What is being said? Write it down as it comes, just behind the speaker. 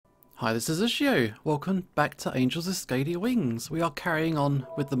Hi, this is Ishio. Welcome back to Angels with Scaly Wings. We are carrying on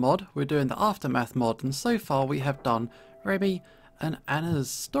with the mod. We're doing the Aftermath mod, and so far we have done Remy and Anna's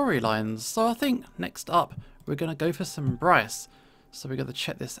storylines. So I think next up we're going to go for some Bryce. So we're going to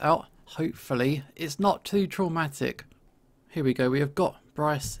check this out. Hopefully it's not too traumatic. Here we go. We have got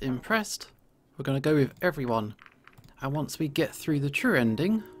Bryce impressed. We're going to go with everyone. And once we get through the true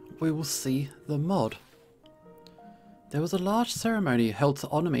ending, we will see the mod. There was a large ceremony held to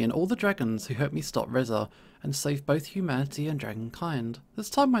honour me and all the dragons who helped me stop Reza and save both humanity and dragonkind. As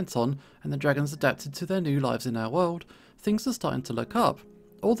time went on and the dragons adapted to their new lives in our world, things were starting to look up.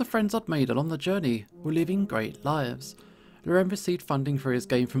 All the friends I'd made along the journey were living great lives. Loren received funding for his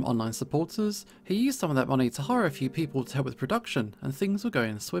game from online supporters. He used some of that money to hire a few people to help with production, and things were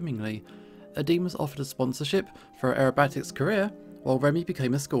going swimmingly. Adine was offered a sponsorship for her aerobatics career, while Remy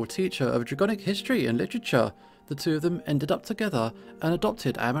became a school teacher of Dragonic history and literature. The two of them ended up together and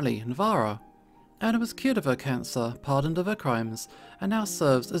adopted Amelie and Vara. Anna was cured of her cancer, pardoned of her crimes, and now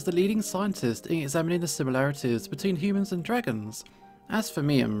serves as the leading scientist in examining the similarities between humans and dragons. As for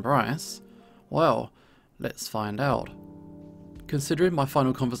me and Bryce, well, let's find out. Considering my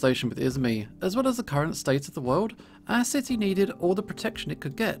final conversation with Izmi, as well as the current state of the world, our city needed all the protection it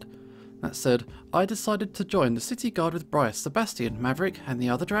could get. That said, I decided to join the city guard with Bryce, Sebastian, Maverick, and the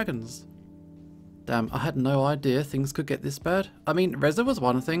other dragons. Damn, I had no idea things could get this bad. I mean, Reza was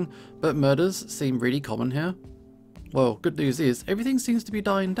one thing, but murders seem really common here. Well, good news is, everything seems to be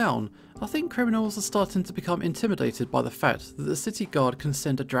dying down. I think criminals are starting to become intimidated by the fact that the city guard can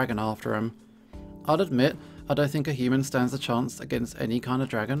send a dragon after them. I'll admit, I don't think a human stands a chance against any kind of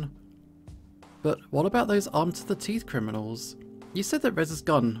dragon. But what about those armed to the teeth criminals? You said that Reza's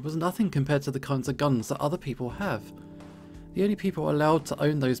gun was nothing compared to the kinds of guns that other people have. The only people allowed to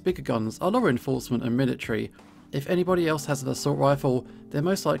own those bigger guns are law enforcement and military. If anybody else has an assault rifle, they're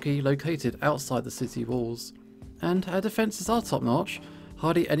most likely located outside the city walls. And our defences are top notch.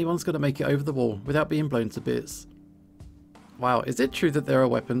 Hardly anyone's going to make it over the wall without being blown to bits. Wow, is it true that there are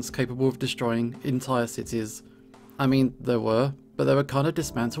weapons capable of destroying entire cities? I mean, there were, but they were kind of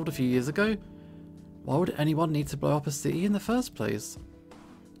dismantled a few years ago. Why would anyone need to blow up a city in the first place?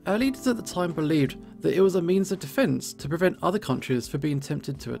 Our leaders at the time believed that it was a means of defence to prevent other countries from being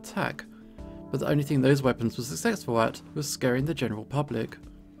tempted to attack, but the only thing those weapons were successful at was scaring the general public.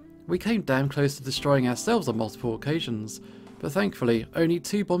 We came damn close to destroying ourselves on multiple occasions, but thankfully only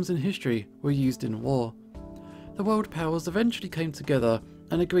 2 bombs in history were used in war. The world powers eventually came together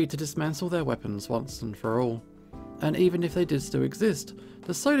and agreed to dismantle their weapons once and for all. And even if they did still exist,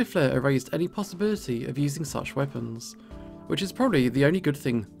 the solar flare erased any possibility of using such weapons, which is probably the only good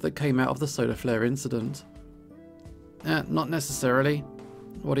thing that came out of the solar flare incident. Not necessarily.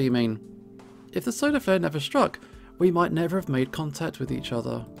 What do you mean? If the solar flare never struck, we might never have made contact with each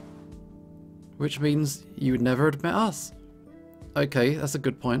other. Which means you would never have met us. Okay, that's a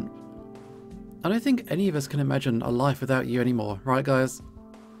good point. I don't think any of us can imagine a life without you anymore, right guys?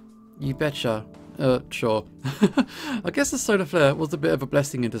 You betcha. Sure. I guess the solar flare was a bit of a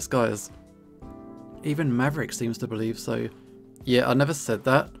blessing in disguise. Even Maverick seems to believe so. Yeah, I never said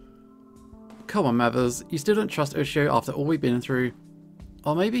that. Come on, Mavers, you still don't trust Ushio after all we've been through.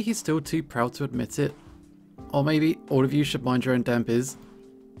 Or maybe he's still too proud to admit it. Or maybe all of you should mind your own damn biz.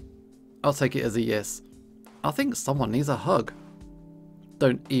 I'll take it as a yes. I think someone needs a hug.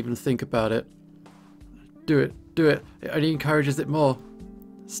 Don't even think about it. Do it, do it. It only encourages it more.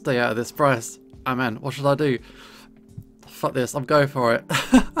 Stay out of this, Bryce. Oh man, what should I do? Fuck this, I'm going for it.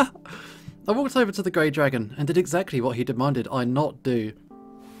 I walked over to the Grey Dragon and did exactly what he demanded I not do.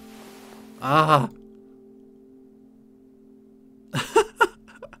 Ah!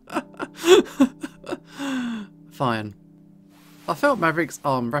 Fine. I felt Maverick's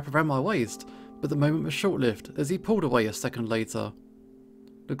arm wrap around my waist, but the moment was short-lived as he pulled away a second later.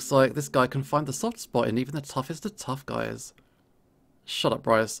 Looks like this guy can find the soft spot in even the toughest of tough guys. Shut up,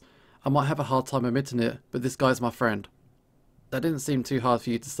 Bryce. I might have a hard time admitting it, but this guy's my friend. That didn't seem too hard for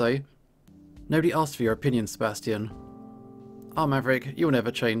you to say. Nobody asked for your opinion, Sebastian. Oh, Maverick, you'll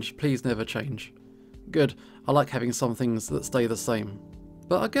never change. Please never change. Good. I like having some things that stay the same.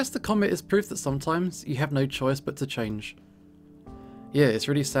 But I guess the comet is proof that sometimes you have no choice but to change. Yeah, it's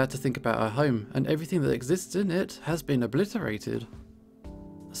really sad to think about our home, and everything that exists in it has been obliterated.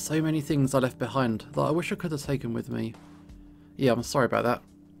 So many things I left behind that I wish I could have taken with me. Yeah, I'm sorry about that.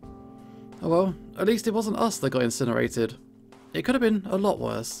 Oh well, at least it wasn't us that got incinerated. It could have been a lot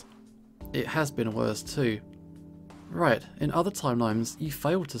worse. It has been worse too. Right, in other timelines, you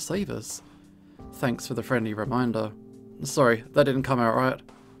failed to save us. Thanks for the friendly reminder. Sorry, that didn't come out right.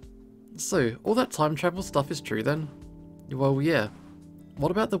 So, all that time travel stuff is true then? Well, yeah. What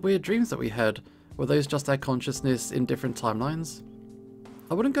about the weird dreams that we had? Were those just our consciousness in different timelines?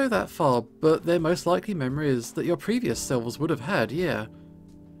 I wouldn't go that far, but they're most likely memories that your previous selves would have had, yeah.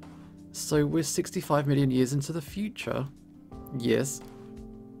 So we're 65 million years into the future? Yes.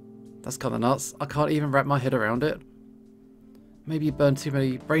 That's kinda nuts. I can't even wrap my head around it. Maybe you burned too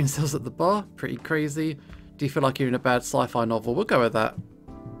many brain cells at the bar? Pretty crazy. Do you feel like you're in a bad sci-fi novel? We'll go with that.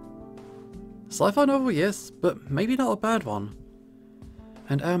 Sci-fi novel, yes, but maybe not a bad one.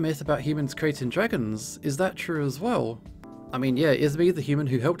 And our myth about humans creating dragons, is that true as well? I mean, yeah, Izumi, the human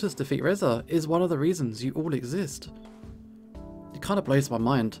who helped us defeat Reza, is one of the reasons you all exist. It kinda blows my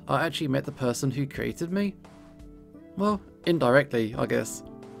mind. I actually met the person who created me. Well, indirectly, I guess.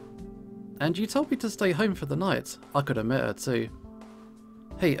 And you told me to stay home for the night. I could have met her too.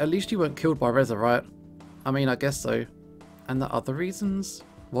 Hey, at least you weren't killed by Reza, right? I mean, I guess so. And the other reasons?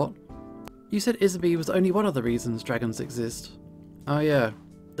 What? You said Izumi was only one of the reasons dragons exist. Oh yeah.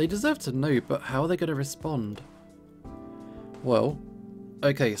 They deserve to know, but how are they going to respond? Well,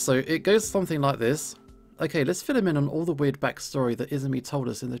 okay, so it goes something like this. Okay, let's fill him in on all the weird backstory that Izumi told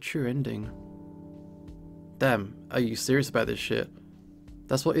us in the true ending. Damn, are you serious about this shit?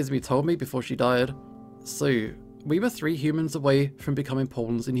 That's what Izumi told me before she died. So, we were 3 humans away from becoming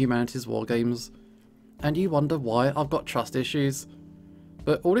pawns in humanity's war games. And you wonder why I've got trust issues.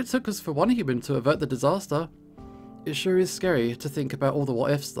 But all it took was for one human to avert the disaster. It sure is scary to think about all the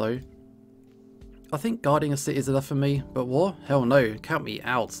what ifs though. I think guarding a city is enough for me, but war? Hell no, count me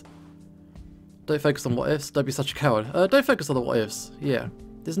out. Don't focus on what ifs, don't be such a coward. Don't focus on the what ifs, yeah.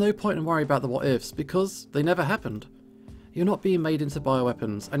 There's no point in worrying about the what ifs, because they never happened. You're not being made into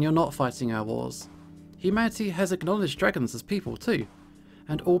bioweapons, and you're not fighting our wars. Humanity has acknowledged dragons as people too,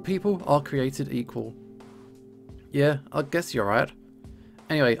 and all people are created equal. Yeah, I guess you're right.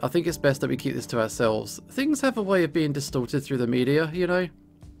 Anyway, I think it's best that we keep this to ourselves. Things have a way of being distorted through the media, you know?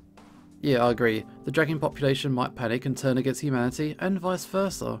 Yeah, I agree. The dragon population might panic and turn against humanity, and vice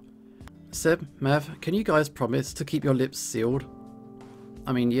versa. Seb, Mav, can you guys promise to keep your lips sealed?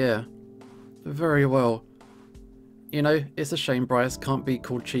 I mean, yeah. Very well. You know, it's a shame Bryce can't be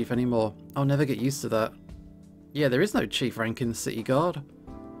called Chief anymore. I'll never get used to that. Yeah, there is no Chief rank in the City Guard.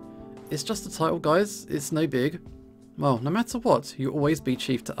 It's just a title, guys. It's no big. Well, no matter what, you'll always be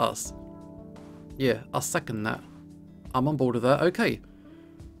Chief to us. Yeah, I second that. I'm on board with that. Okay.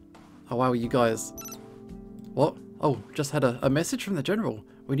 Oh wow, you guys. What? Oh, just had a message from the General.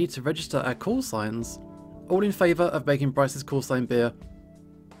 We need to register our call signs. All in favour of making Bryce's call sign beer.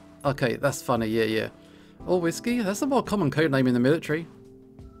 Okay, that's funny, yeah. Or whiskey, that's a more common code name in the military.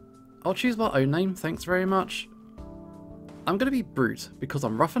 I'll choose my own name, thanks very much. I'm gonna be Brute, because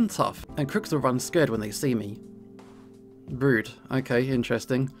I'm rough and tough, and crooks will run scared when they see me. Brute, okay,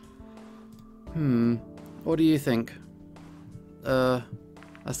 interesting. What do you think?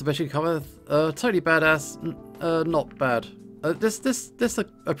 That's the best you can come with? Totally badass, not bad. This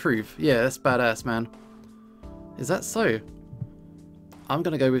approve, yeah, that's badass, man. Is that so? I'm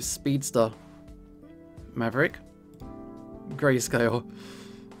gonna go with Speedster. Maverick. Grayscale.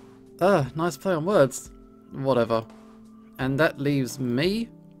 Nice play on words. Whatever. And that leaves me?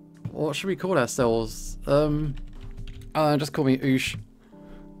 What should we call ourselves? Just call me Oosh.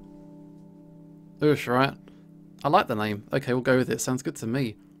 Oosh, right? I like the name. Okay, we'll go with it. Sounds good to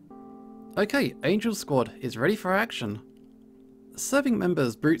me. Okay, Angel Squad is ready for action. Serving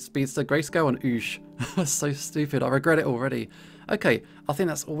members, Brute, Speedster, Grayscale and Oosh. So stupid, I regret it already. Okay, I think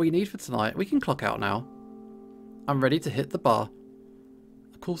that's all we need for tonight. We can clock out now. I'm ready to hit the bar.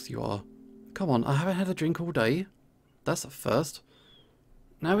 Of course you are. Come on, I haven't had a drink all day. That's a first.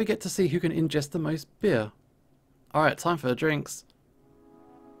 Now we get to see who can ingest the most beer. Alright, time for the drinks.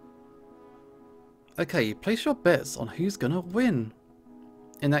 Okay, place your bets on who's gonna win.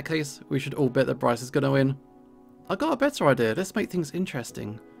 In that case, we should all bet that Bryce is gonna win. I got a better idea, let's make things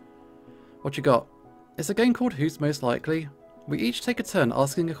interesting. What you got? It's a game called Who's Most Likely. We each take a turn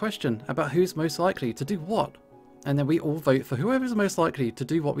asking a question about who's most likely to do what. And then we all vote for whoever is most likely to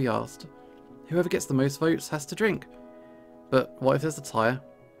do what we asked. Whoever gets the most votes has to drink. But what if there's a tie?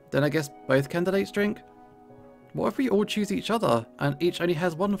 Then I guess both candidates drink? What if we all choose each other and each only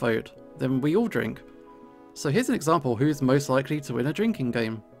has one vote? Then we all drink. So here's an example who's most likely to win a drinking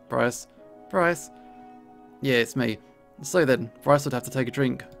game. Bryce. Bryce. Yeah, it's me. So then, Bryce would have to take a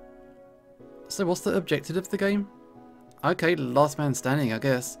drink. So what's the objective of the game? Okay, last man standing, I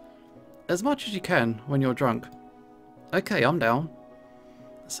guess. As much as you can when you're drunk. Okay, I'm down.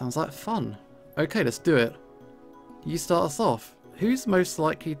 Sounds like fun. Okay, let's do it. You start us off. Who's most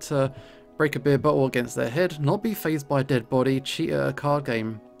likely to break a beer bottle against their head, not be fazed by a dead body, cheat at a card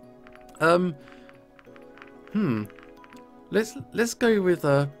game? Let's go with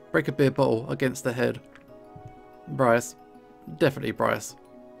break a beer bottle against the head. Bryce. Definitely Bryce.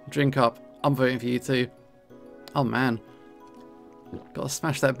 Drink up. I'm voting for you too. Oh man. Gotta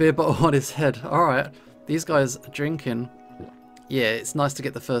smash that beer bottle on his head. Alright. These guys are drinking. Yeah, it's nice to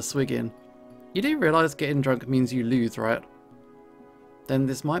get the first swig in. You do realise getting drunk means you lose, right? Then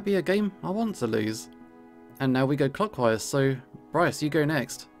this might be a game I want to lose. And now we go clockwise, so Bryce, you go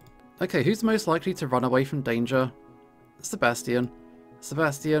next. Okay, who's most likely to run away from danger? Sebastian.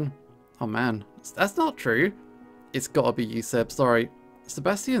 Sebastian. Oh man, that's not true. It's gotta be you, Seb, sorry.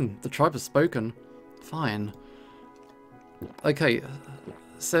 Sebastian, the tribe has spoken. Fine. Okay,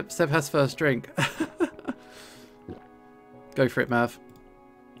 Seb has first drink. Go for it, Mav.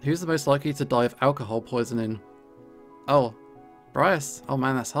 Who's the most likely to die of alcohol poisoning? Oh, Bryce. Oh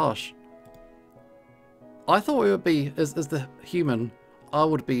man, that's harsh. I thought it would be, as the human, I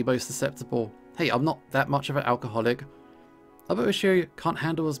would be most susceptible. Hey, I'm not that much of an alcoholic. I bet Ushio can't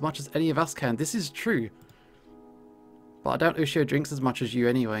handle as much as any of us can. This is true. But I doubt Ushio drinks as much as you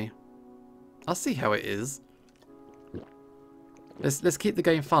anyway. I'll see how it is. Let's keep the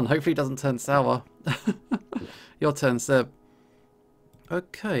game fun. Hopefully it doesn't turn sour. Your turn, Seb.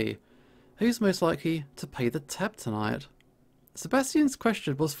 Okay. Who's most likely to pay the tab tonight? Sebastian's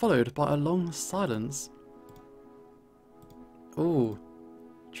question was followed by a long silence. Ooh.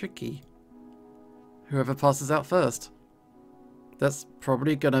 Tricky. Whoever passes out first. That's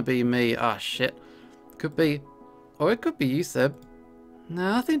probably gonna be me. Ah, shit. Could be. Or it could be you, Seb.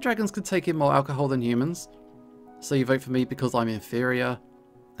 Nah, I think dragons can take in more alcohol than humans. So you vote for me because I'm inferior.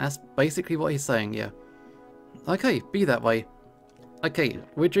 That's basically what he's saying, yeah. Okay, be that way. Okay,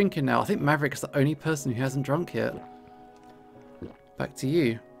 we're drinking now. I think Maverick's the only person who hasn't drunk yet. Back to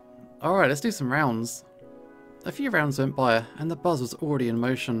you. Alright, let's do some rounds. A few rounds went by, and the buzz was already in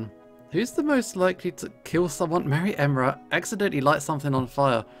motion. Who's the most likely to kill someone? Mary Emra accidentally light something on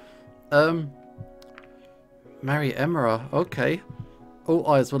fire. Mary Emra, okay. All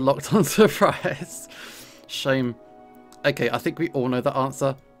eyes were locked on Bryce. Shame. Okay, I think we all know the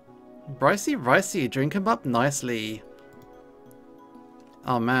answer. Brycey, Ricey, drink him up nicely.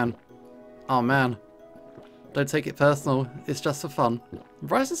 Oh man. Oh man. Don't take it personal, it's just for fun.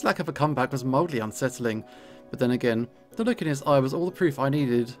 Bryce's lack of a comeback was mildly unsettling, but then again, the look in his eye was all the proof I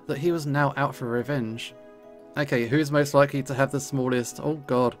needed that he was now out for revenge. Okay, who's most likely to have the smallest? Oh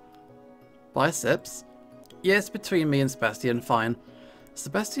god. Biceps? Yes, between me and Sebastian, fine.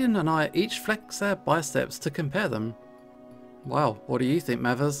 Sebastian and I each flex our biceps to compare them. Wow, what do you think,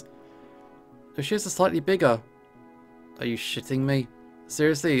 Mathers? Ushio's are slightly bigger. Are you shitting me?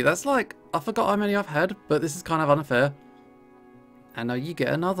 Seriously, that's like, I forgot how many I've had, but this is kind of unfair. And now you get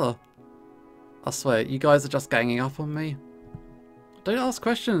another. I swear, you guys are just ganging up on me. Don't ask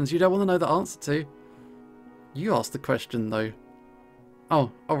questions you don't want to know the answer to. You asked the question though.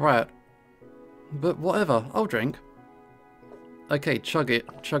 Oh, alright. But whatever, I'll drink. Okay, chug it.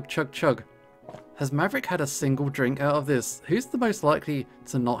 Chug, chug, chug. Has Maverick had a single drink out of this? Who's the most likely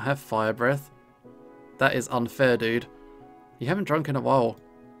to not have fire breath? That is unfair, dude. You haven't drunk in a while.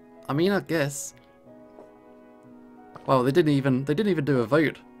 I mean, I guess. Well, they didn't even do a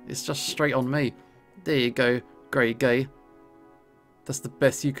vote. It's just straight on me. There you go, grey gay. That's the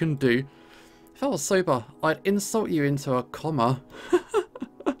best you can do. If I was sober, I'd insult you into a comma.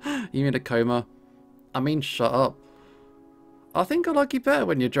 You mean a coma? I mean, shut up. I think I like you better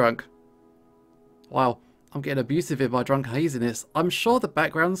when you're drunk. Wow, I'm getting abusive in my drunk haziness. I'm sure the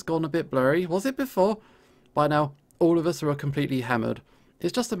background's gone a bit blurry. Was it before? By now, all of us are completely hammered.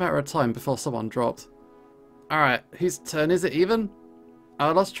 It's just a matter of time before someone dropped. Alright, whose turn is it even?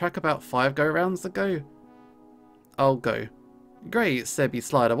 I lost track about 5 go-rounds ago. I'll go. Great, Sebby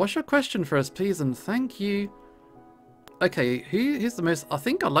Slider. What's your question for us, please? And thank you. Okay, who's the most... I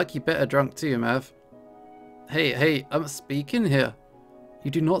think I like you better drunk too, Mav. Hey, I'm speaking here.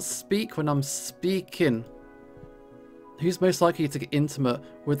 You do not speak when I'm speaking. Who's most likely to get intimate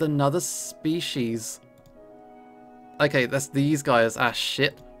with another species? Okay, that's these guys. Ah,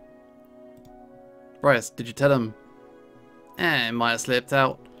 shit. Bryce, did you tell him? It might have slipped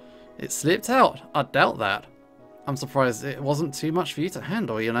out. It slipped out? I doubt that. I'm surprised it wasn't too much for you to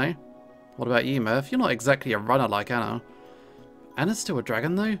handle, you know? What about you, Murph? You're not exactly a runner like Anna. Anna's still a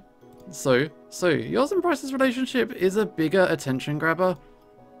dragon, though? So, yours and Bryce's relationship is a bigger attention grabber?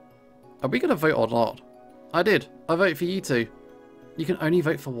 Are we gonna vote or not? I did. I vote for you two. You can only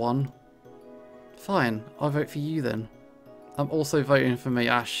vote for one. Fine, I'll vote for you then. I'm also voting for me.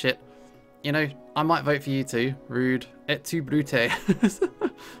 Ah, shit. You know, I might vote for you too. Rude. Et tu brute.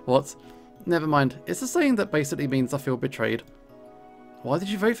 What? Never mind. It's a saying that basically means I feel betrayed. Why did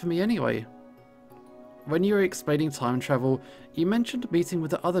you vote for me anyway? When you were explaining time travel, you mentioned meeting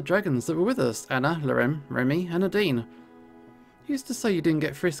with the other dragons that were with us, Anna, Lorem, Remy, and Nadine. You used to say you didn't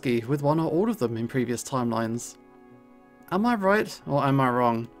get frisky with one or all of them in previous timelines. Am I right, or am I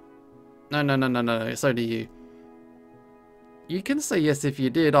wrong? No, it's only you. You can say yes if you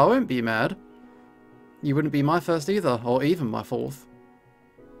did, I won't be mad. You wouldn't be my first either, or even my fourth.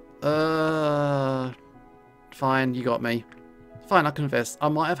 Fine, you got me. Fine, I confess, I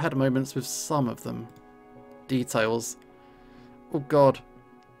might have had moments with some of them. Details. Oh god.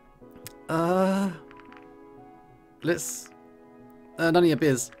 Let's... none of your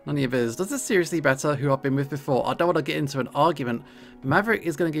biz. None of your biz. Does this seriously matter who I've been with before? I don't want to get into an argument. Maverick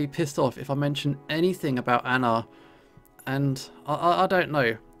is going to get pissed off if I mention anything about Anna. And I don't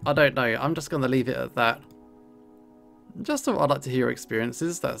know. I don't know. I'm just going to leave it at that. Just thought I'd like to hear your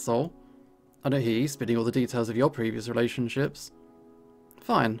experiences, that's all. I don't hear you spinning all the details of your previous relationships.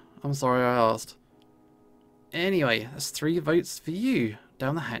 Fine. I'm sorry I asked. Anyway, that's 3 votes for you.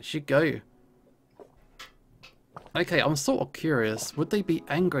 Down the hatch you go. Okay, I'm sort of curious. Would they be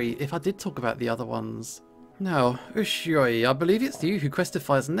angry if I did talk about the other ones? Now, Ushioi, I believe it's you who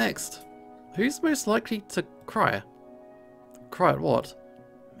questifies next. Who's most likely to cry? Cry at what?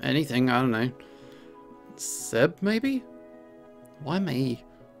 Anything, I don't know. Seb, maybe? Why me?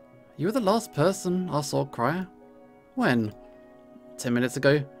 You were the last person I saw cry. When? 10 minutes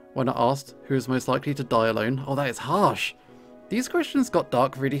ago, when I asked who was most likely to die alone. Oh, that is harsh. These questions got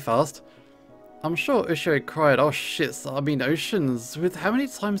dark really fast. I'm sure Ushio cried, oh shit, I mean Oceans, with how many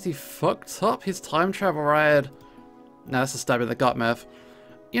times he fucked up his time travel ride. Now that's a stab in the gut, Mav.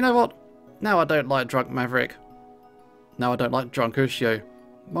 You know what? Now I don't like drunk Maverick. Now I don't like drunk Ushio.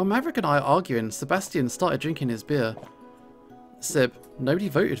 While Maverick and I are arguing, Sebastian started drinking his beer. Seb, nobody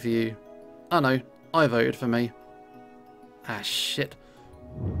voted for you. I know, I voted for me. Ah shit.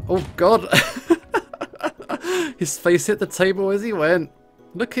 Oh god. His face hit the table as he went.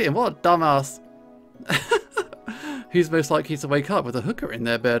 Look at him, what a dumbass. Who's most likely to wake up with a hooker in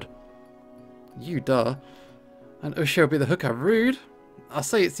their bed? You, duh. And Usha will be the hooker. Rude. I'll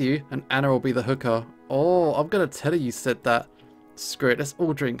say it's you, and Anna will be the hooker. Oh, I'm gonna tell her you said that. Screw it, let's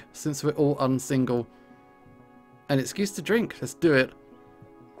all drink, since we're all unsingle. An excuse to drink, let's do it.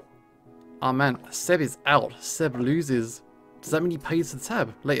 Oh man, Seb is out. Seb loses. Does that mean he pays the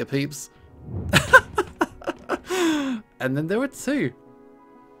tab? Later, peeps. And then there were 2.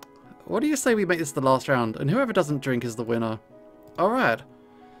 What do you say we make this the last round, and whoever doesn't drink is the winner? Alright.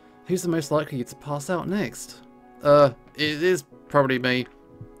 Who's the most likely to pass out next? It is probably me.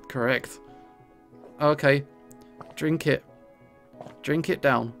 Correct. Okay. Drink it. Drink it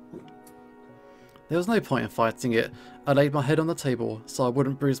down. There was no point in fighting it. I laid my head on the table so I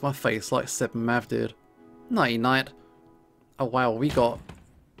wouldn't bruise my face like Seb and Mav did. Nighty night. Oh wow, we got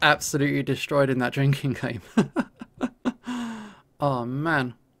absolutely destroyed in that drinking game. Oh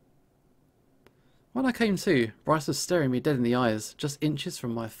man. When I came to, Bryce was staring me dead in the eyes, just inches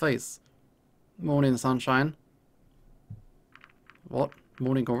from my face. Morning, sunshine. What?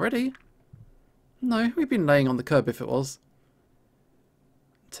 Morning already? No, we've been laying on the curb if it was.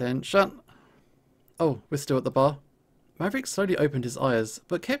 Tension. Oh, we're still at the bar. Maverick slowly opened his eyes,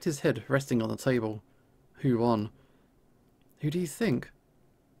 but kept his head resting on the table. Who won? Who do you think?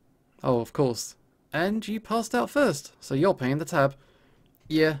 Oh, of course. And you passed out first, so you're paying the tab.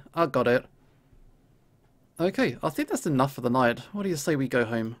 Yeah, I got it. Okay, I think that's enough for the night. What do you say we go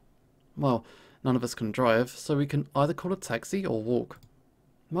home? Well, none of us can drive, so we can either call a taxi or walk.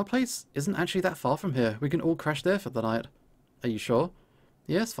 My place isn't actually that far from here. We can all crash there for the night. Are you sure?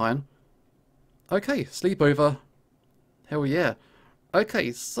 Yes, fine. Okay, sleepover. Hell yeah.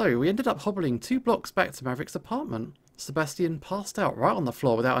 Okay, so we ended up hobbling 2 blocks back to Maverick's apartment. Sebastian passed out right on the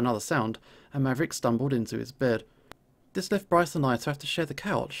floor without another sound, and Maverick stumbled into his bed. This left Bryce and I to have to share the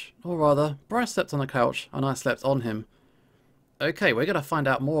couch. Or rather, Bryce slept on the couch, and I slept on him. Okay, we're going to find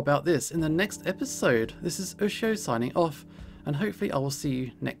out more about this in the next episode. This is Ushio signing off, and hopefully I will see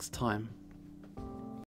you next time.